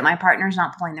bitter that my partner's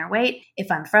not pulling their weight, if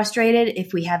I'm frustrated,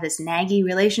 if we have this naggy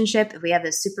relationship, if we have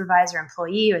this supervisor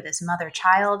employee or this mother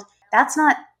child, that's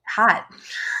not hot,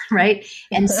 right?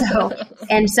 And so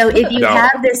if you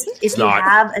have this, if you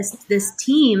have this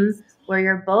team where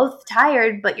you're both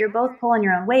tired, but you're both pulling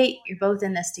your own weight, you're both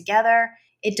in this together,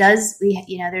 it does,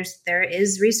 there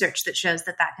is research that shows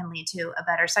that can lead to a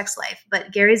better sex life.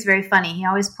 But Gary's very funny. He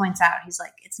always points out, he's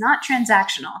like, it's not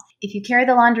transactional. If you carry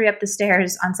the laundry up the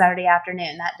stairs on Saturday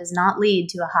afternoon, that does not lead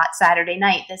to a hot Saturday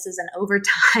night. This is an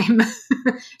overtime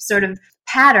sort of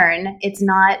pattern. It's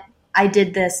not, I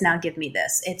did this, now give me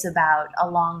this. It's about a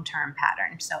long-term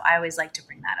pattern. So I always like to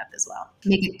bring that up as well.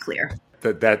 Make it clear.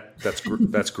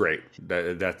 That's great.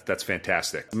 That's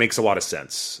fantastic. It makes a lot of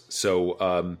sense.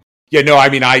 So,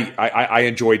 I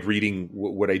enjoyed reading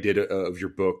what I did of your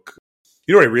book.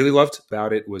 You know what I really loved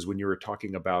about it was when you were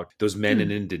talking about those men in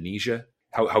Indonesia,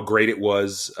 how great it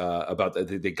was about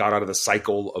they got out of the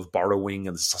cycle of borrowing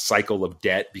and the cycle of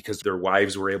debt because their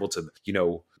wives were able to,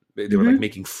 they were like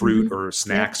making fruit or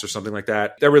snacks or something like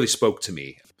that. That really spoke to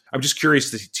me. I'm just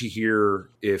curious to hear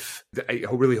if, I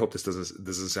really hope this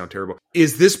doesn't sound terrible.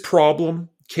 Is this problem,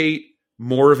 Kate,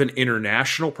 more of an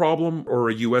international problem or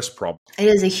a U.S. problem? It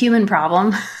is a human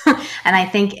problem. And I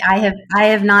think I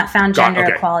have not found gender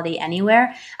equality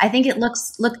anywhere. I think it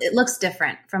looks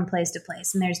different from place to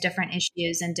place, and there's different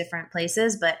issues in different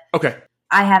places, but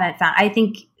I haven't found, I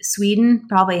think Sweden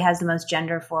probably has the most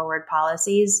gender forward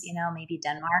policies, maybe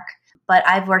Denmark, but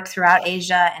I've worked throughout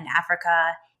Asia and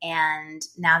Africa and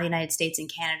now the United States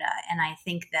and Canada. And I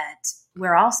think that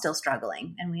we're all still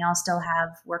struggling and we all still have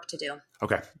work to do.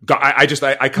 Okay.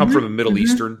 I come from a Middle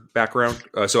Eastern background.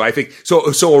 So I think, so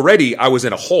already I was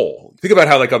in a hole. Think about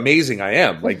how amazing I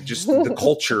am, just the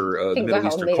culture, Middle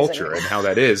Eastern culture and how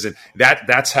that is. And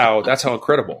that's how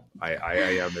incredible I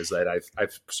am, is that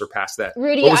I've surpassed that.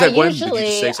 Rudy, what was that, Gwen? Did you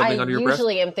just say something under your breath? I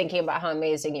usually am thinking about how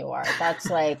amazing you are. That's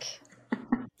like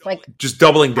just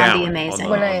doubling down. Amazing.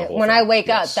 When I wake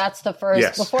up, that's the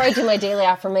first, before I do my daily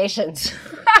affirmations.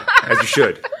 As you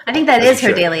should. I think that is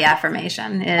her daily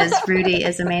affirmation, is Rudy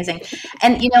is amazing.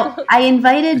 And, I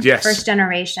invited first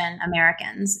generation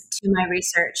Americans to my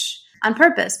research on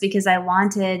purpose because I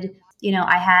wanted,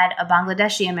 I had a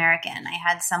Bangladeshi American. I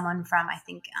had someone from, I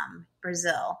think,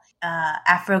 Brazil,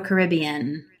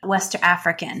 Afro-Caribbean, West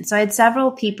African. So I had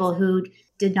several people who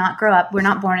did not grow up, were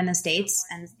not born in the States,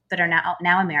 but are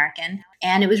now American.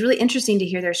 And it was really interesting to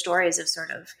hear their stories of sort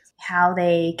of how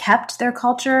they kept their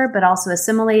culture, but also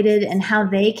assimilated, and how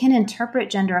they can interpret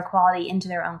gender equality into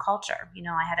their own culture.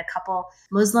 I had a couple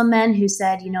Muslim men who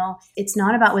said, it's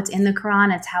not about what's in the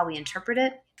Quran, it's how we interpret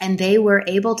it. And they were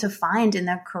able to find in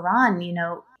the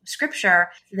Quran, scripture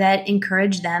that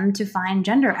encouraged them to find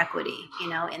gender equity,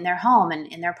 in their home and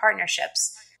in their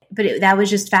partnerships. But that was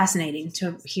just fascinating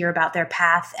to hear about their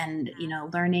path and,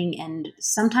 learning and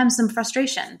sometimes some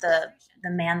frustration. The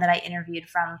man that I interviewed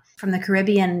from the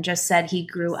Caribbean just said he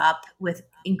grew up with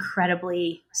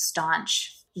incredibly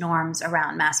staunch norms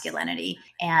around masculinity,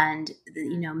 and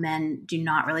men do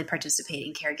not really participate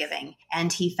in caregiving,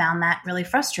 and he found that really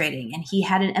frustrating, and he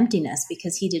had an emptiness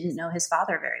because he didn't know his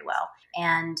father very well,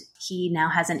 and he now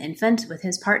has an infant with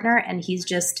his partner, and he's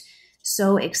just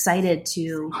so excited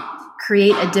to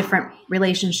create a different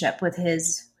relationship with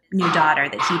his new daughter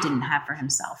that he didn't have for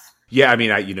himself. Yeah, I mean,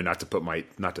 not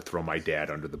to throw my dad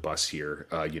under the bus here.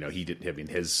 He didn't. I mean,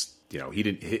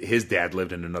 his dad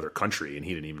lived in another country, and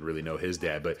he didn't even really know his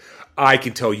dad. But I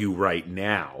can tell you right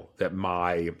now that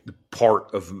my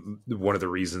part of one of the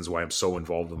reasons why I'm so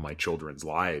involved in my children's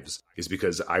lives is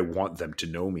because I want them to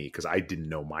know me, because I didn't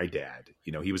know my dad.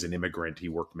 He was an immigrant. He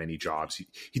worked many jobs.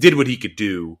 He did what he could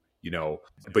do.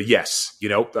 But yes,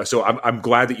 so I'm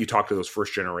glad that you talked to those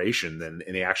first generation and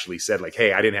they actually said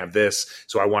hey, I didn't have this,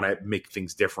 so I want to make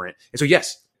things different. And so,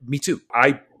 yes, me too.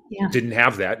 I didn't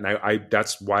have that. And I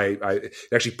that's why it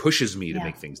actually pushes me to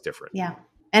make things different. Yeah.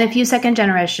 And a few second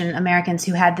generation Americans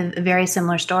who had the very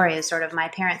similar story is sort of, my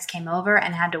parents came over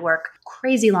and had to work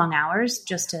crazy long hours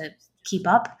just to keep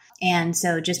up. And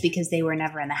so just because they were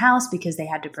never in the house, because they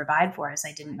had to provide for us,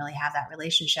 I didn't really have that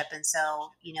relationship. And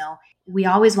so, we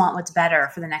always want what's better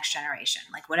for the next generation.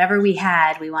 Like whatever we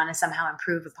had, we want to somehow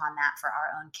improve upon that for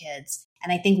our own kids.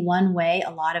 And I think one way a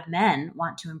lot of men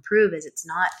want to improve is it's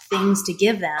not things to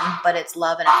give them, but it's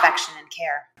love and affection and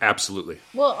care. Absolutely.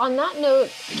 Well, on that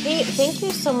note, Kate, thank you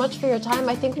so much for your time.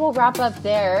 I think we'll wrap up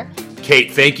there.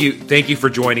 Kate, thank you. Thank you for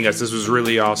joining us. This was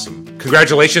really awesome.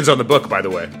 Congratulations on the book, by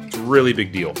the way. It's a really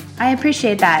big deal. I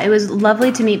appreciate that. It was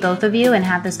lovely to meet both of you and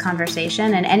have this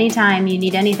conversation. And anytime you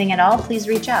need anything at all, please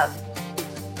reach out.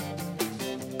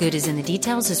 Good is in the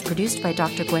Details is produced by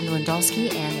Dr. Gwendolyn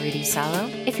Dolsky and Rudy Salo.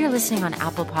 If you're listening on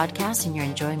Apple Podcasts and you're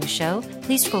enjoying the show,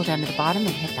 please scroll down to the bottom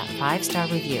and hit that 5-star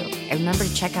review. And remember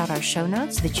to check out our show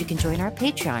notes so that you can join our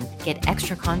Patreon, get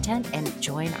extra content, and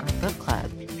join our book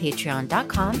club.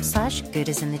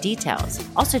 Patreon.com/goodisinthedetails.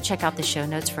 Also check out the show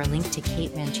notes for a link to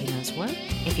Kate Mangino's work.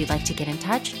 If you'd like to get in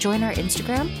touch, join our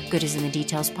Instagram, Good is in the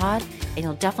Details Pod, and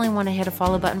you'll definitely want to hit a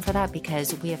follow button for that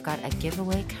because we have got a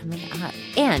giveaway coming up.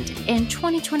 And in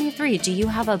 2023, do you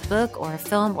have a book or a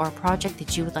film or a project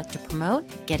that you would like to promote?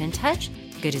 Get in touch,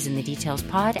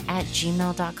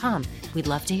 goodisinthe_details@gmail.com. We'd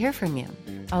love to hear from you.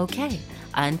 Okay,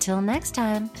 until next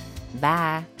time,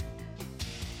 bye.